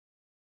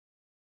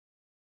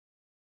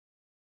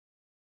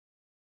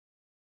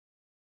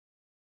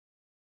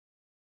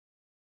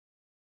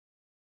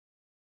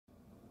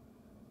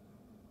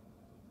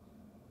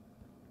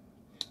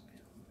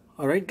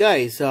Alright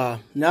guys,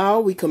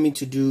 now we're coming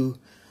to do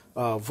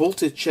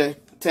voltage check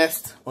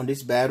test on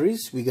these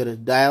batteries. We gotta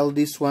dial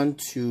this one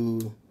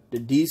to the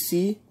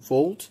DC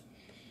volt,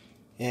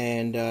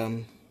 and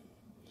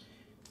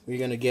we're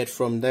gonna get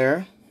from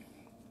there.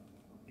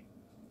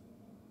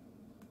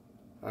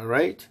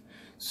 Alright,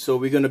 so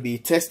we're gonna be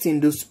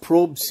testing those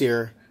probes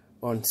here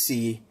on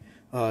see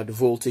the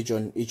voltage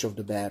on each of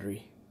the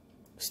battery.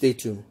 Stay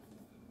tuned.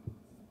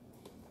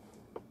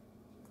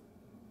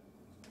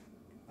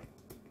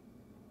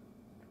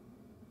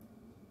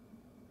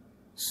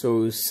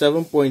 So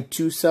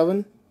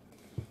 7.27.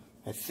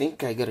 I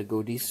think I gotta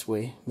go this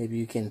way. Maybe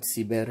you can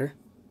see better.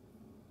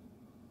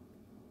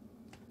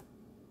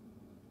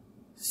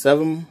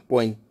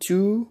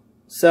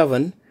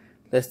 7.27.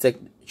 Let's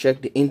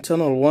check the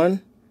internal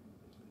one.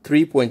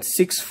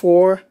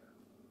 3.64.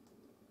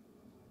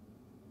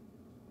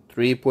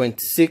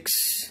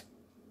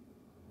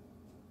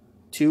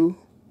 3.62.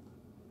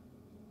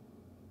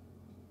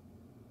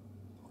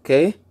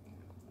 Okay,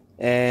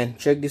 and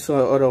check this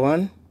other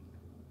one.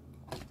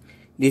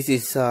 This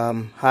is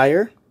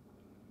higher,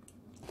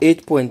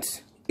 8.1,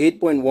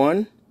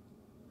 8.01.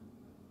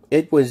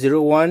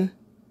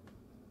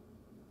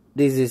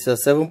 This is a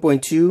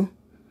 7.2.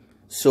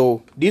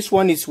 So this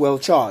one is well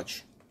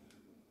charged.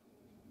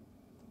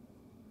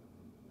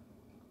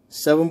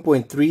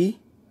 7.3,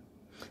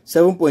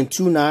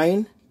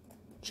 7.29.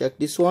 Check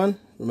this one.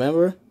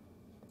 Remember,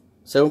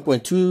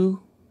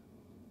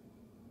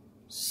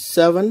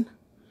 7.27.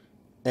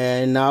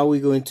 And now we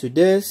go into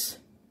this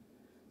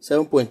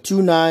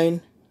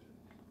 7.29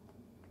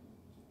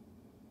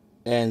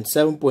 and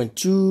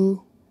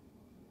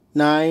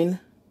 7.29,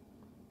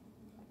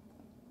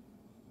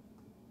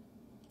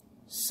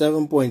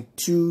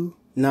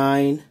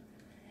 7.29.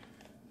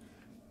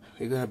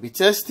 We're gonna be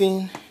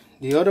testing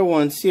the other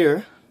ones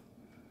here.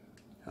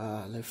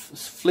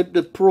 Let's flip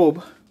the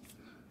probe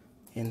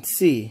and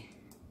see.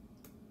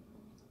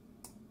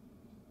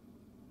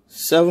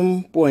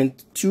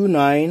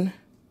 7.29,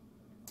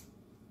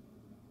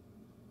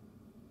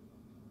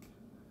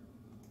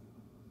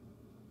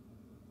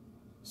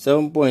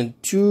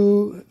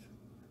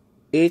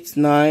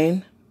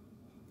 7.289,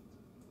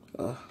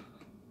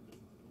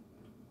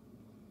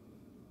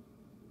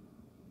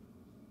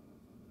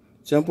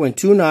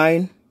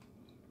 7.29,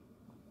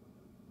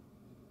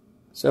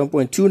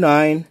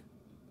 7.29,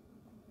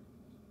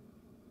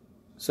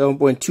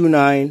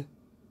 7.29,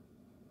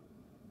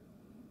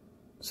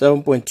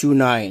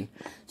 7.29.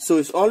 So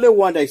it's only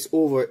one that is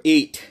over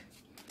 8.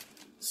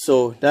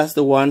 So that's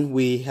the one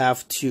we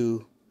have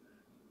to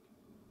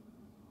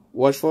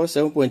watch for.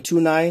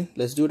 7.29.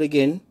 Let's do it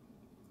again.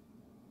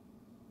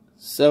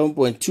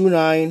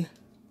 7.29,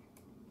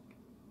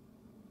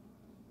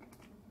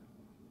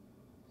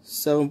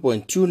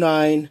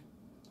 7.29.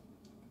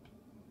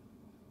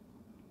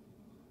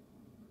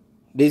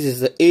 This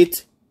is the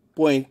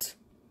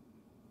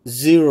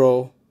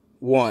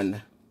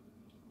 8.01.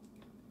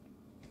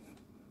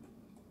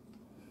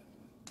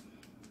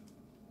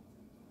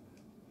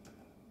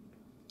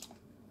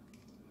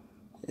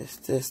 Let's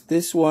test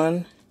this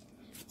one.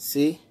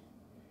 See,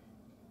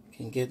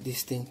 can get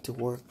this thing to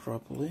work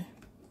properly.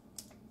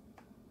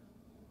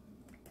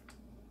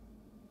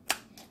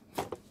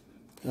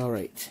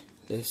 Alright,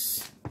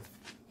 let's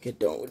get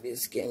done with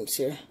these games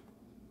here.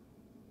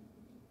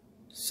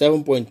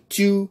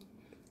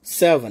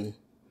 7.27.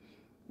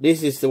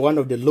 This is the one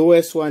of the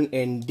lowest one,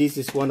 and this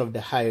is one of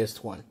the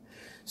highest one.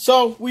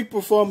 So we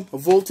perform a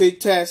voltage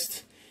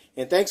test,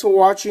 and thanks for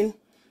watching.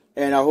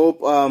 And I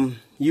hope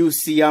you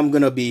see I'm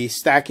gonna be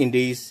stacking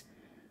these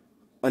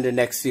on the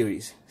next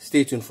series.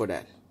 Stay tuned for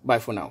that. Bye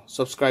for now.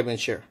 Subscribe and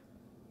share.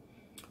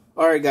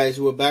 Alright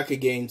guys, we're back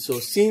again. So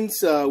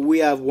since we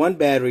have one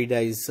battery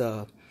that is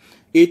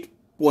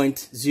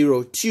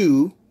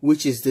 8.02,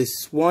 which is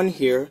this one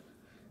here,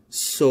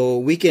 so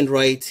we can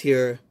write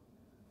here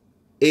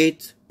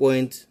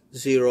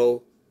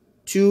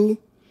 8.02,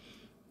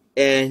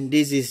 and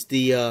this is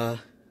the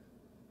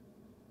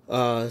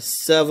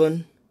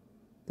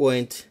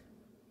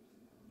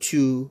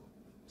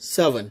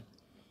 7.27.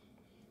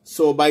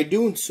 So by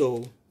doing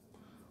so,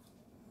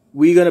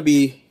 we're gonna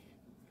be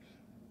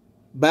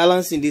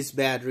balancing these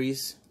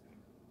batteries.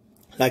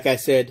 Like I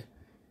said,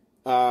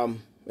 I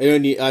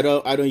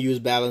don't use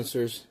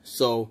balancers,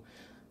 so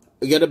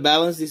we gotta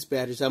balance these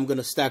batteries. I'm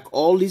gonna stack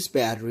all these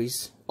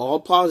batteries, all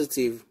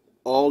positive,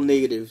 all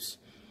negatives,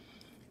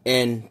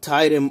 and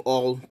tie them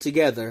all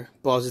together.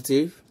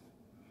 Positive,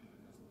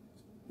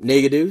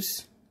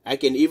 negatives. I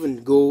can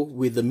even go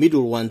with the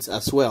middle ones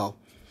as well,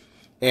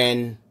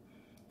 and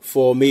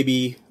for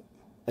maybe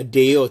a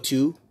day or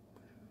two,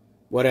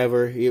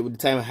 whatever,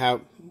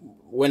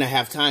 when I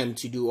have time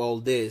to do all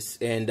this.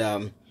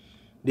 And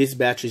this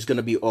battery is going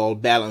to be all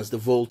balanced. The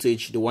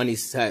voltage, the one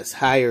is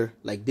higher,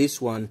 like this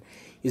one,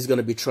 is going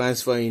to be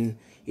transferring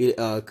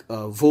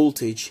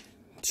voltage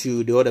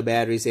to the other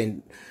batteries.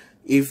 And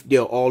if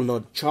they're all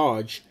not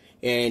charged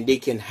and they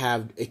can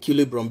have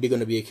equilibrium, they're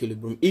going to be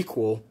equilibrium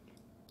equal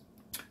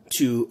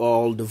to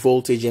all the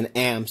voltage and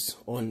amps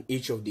on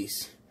each of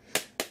these.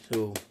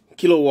 So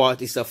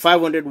kilowatt. It's a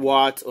 500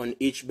 watt on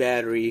each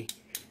battery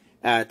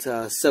at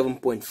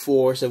 7.4,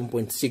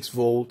 7.6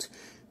 volt.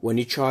 When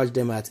you charge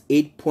them at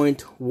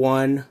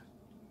 8.1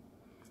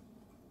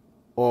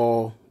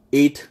 or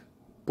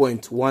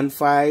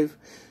 8.15,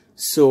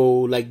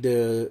 so like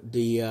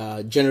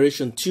the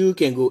generation 2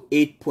 can go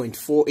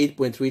 8.4,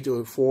 8.3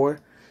 to 4.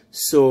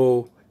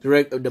 So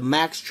the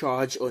max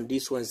charge on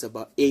this one is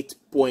about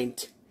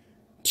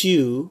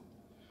 8.2.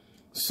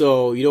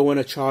 So you don't want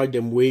to charge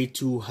them way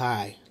too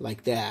high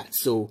like that.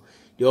 So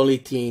the only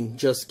thing,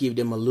 just give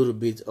them a little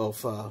bit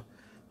of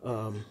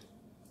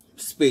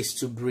space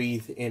to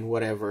breathe and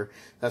whatever,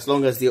 as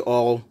long as they're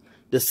all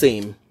the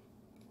same.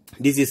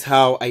 This is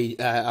how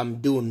I'm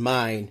doing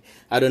mine.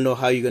 I don't know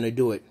how you're gonna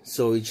do it.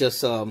 So it's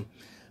just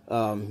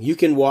you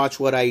can watch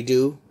what I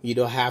do. You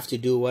don't have to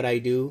do what I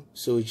do.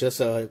 So it's just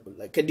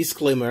like a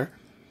disclaimer.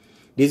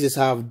 This is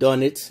how I've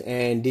done it,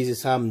 and this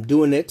is how I'm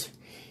doing it.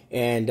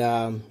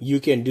 And you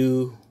can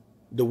do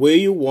the way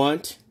you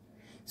want.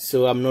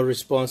 So I'm not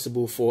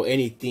responsible for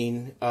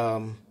anything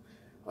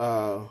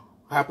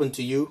happen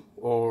to you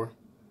or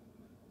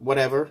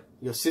whatever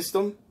your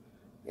system.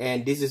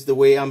 And this is the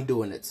way I'm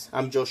doing it.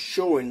 I'm just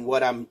showing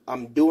what I'm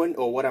doing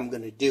or what I'm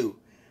gonna do.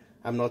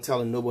 I'm not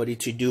telling nobody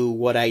to do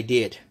what I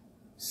did.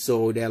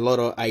 So there are a lot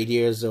of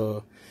ideas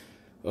or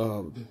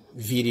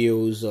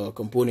videos or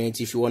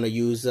components. If you want to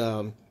use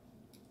a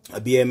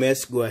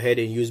BMS, go ahead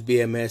and use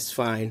BMS,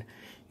 fine.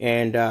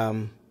 And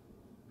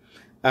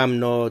I'm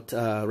not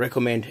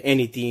recommend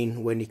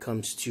anything when it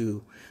comes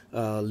to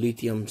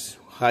lithiums,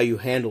 how you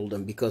handle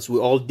them, because we're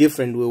all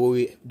different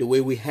the way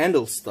we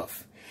handle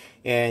stuff.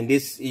 And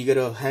this, you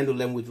gotta handle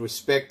them with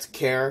respect,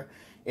 care,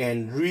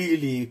 and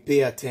really pay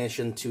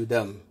attention to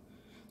them,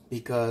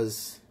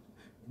 because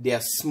they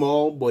are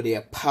small but they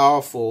are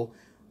powerful,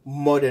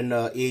 more than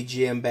an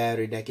AGM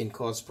battery that can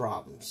cause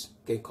problems,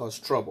 can cause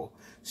trouble.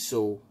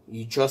 So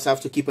you just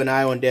have to keep an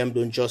eye on them.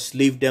 Don't just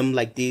leave them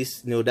like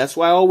this. You know, that's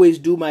why I always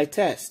do my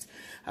test.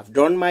 I've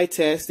done my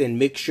test and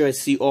make sure I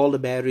see all the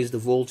batteries, the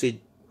voltage,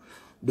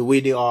 the way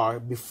they are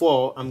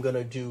before I'm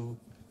gonna do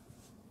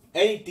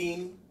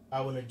anything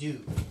I wanna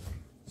do.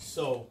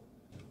 So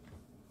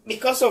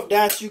because of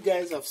that, you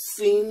guys have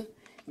seen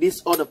this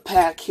other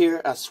pack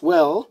here as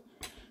well.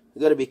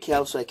 You gotta be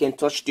careful so I can't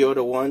touch the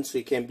other one, so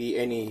it can't be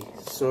any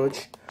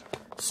surge.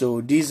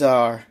 So these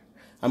are,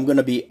 I'm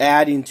gonna be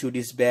adding to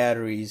these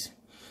batteries.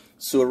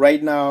 So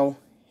right now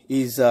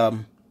is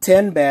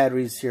 10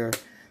 batteries here,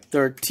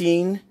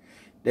 13.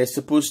 There's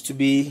supposed to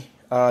be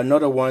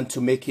another one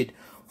to make it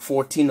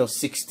 14 or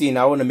 16.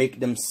 I want to make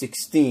them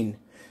 16.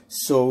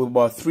 So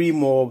about 3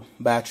 more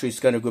batteries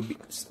gonna go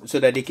so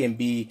that they can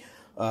be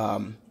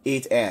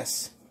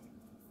 8S.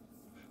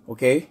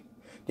 Okay,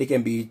 they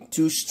can be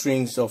 2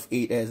 strings of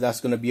 8S.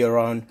 That's gonna be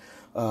around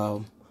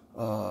 8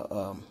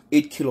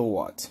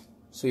 kilowatt.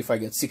 So if I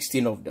get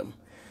 16 of them,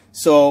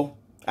 so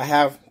I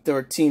have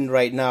 13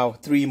 right now,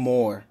 3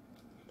 more.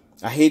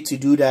 I hate to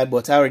do that,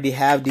 but I already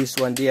have this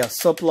one. They are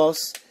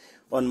surplus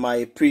on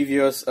my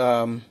previous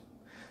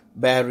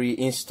battery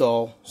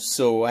install,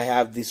 so I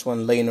have this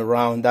one laying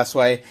around. That's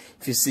why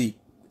if you see,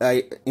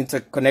 I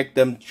interconnect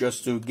them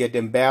just to get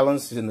them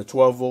balanced in the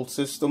 12-volt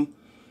system.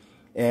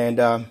 And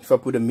if I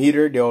put a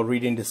meter, they're all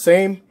reading the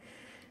same.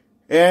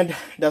 And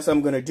that's what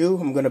I'm gonna do.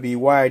 I'm gonna be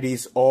wire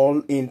these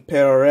all in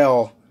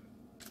parallel,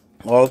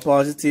 all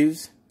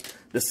positives,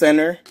 the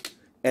center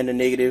and the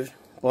negative,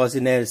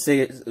 positive.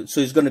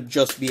 So it's gonna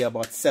just be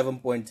about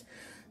 7.4,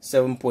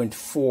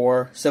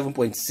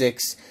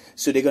 7.6.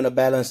 So they're gonna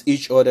balance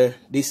each other.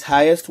 This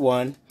highest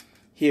one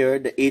here,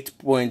 the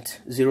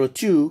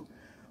 8.02,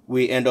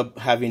 we end up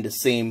having the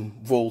same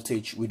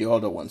voltage with the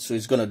other one. So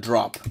it's gonna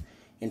drop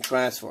and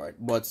transfer it.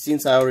 But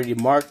since I already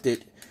marked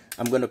it,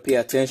 I'm gonna pay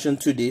attention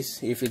to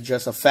this. If it's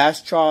just a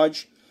fast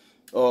charge,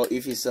 or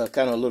if it's a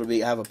kind of a little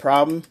bit, I have a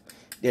problem,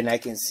 then I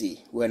can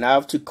see. When I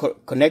have to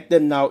connect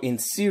them now in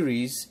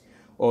series,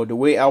 or the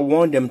way I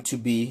want them to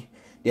be,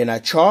 then I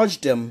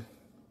charge them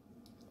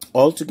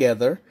all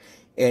together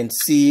and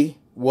see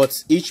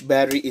what each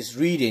battery is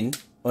reading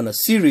on a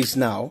series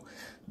now,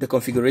 the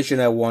configuration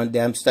I want.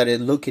 Then I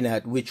started looking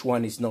at which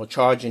one is not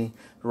charging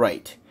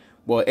right.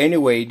 But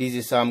anyway, this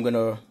is how I'm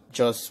gonna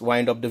just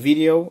wind up the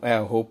video. I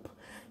hope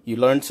you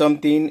learned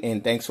something,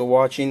 and thanks for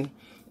watching.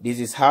 This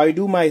is how I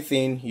do my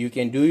thing. You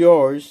can do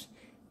yours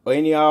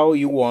anyhow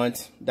you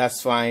want.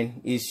 That's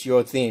fine. It's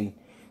your thing.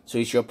 So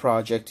it's your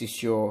project.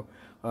 It's your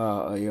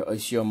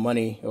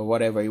money or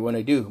whatever you want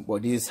to do.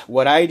 But this is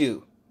what I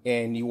do.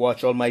 And you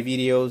watch all my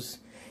videos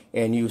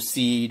and you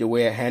see the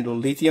way I handle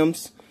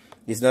lithiums.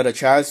 It's not a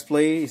child's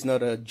play. It's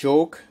not a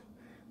joke.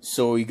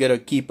 So you gotta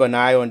keep an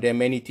eye on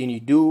them. Anything you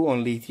do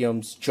on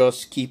lithiums,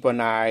 just keep an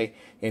eye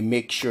and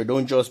make sure.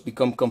 Don't just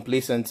become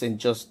complacent and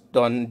just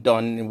done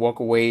and walk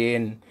away,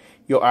 and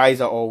your eyes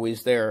are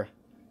always there.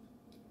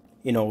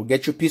 You know,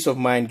 get your peace of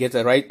mind, get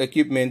the right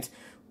equipment,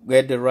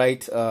 get the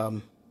right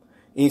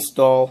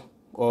install,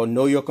 or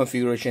know your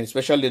configuration,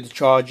 especially the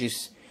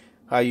charges,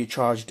 how you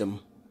charge them.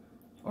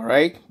 All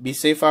right, be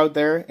safe out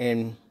there,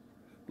 and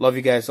love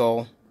you guys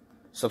all.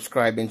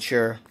 subscribe, and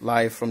share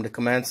live from the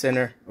command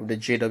center of the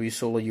JW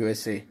Solar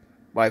USA.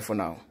 Bye for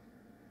now.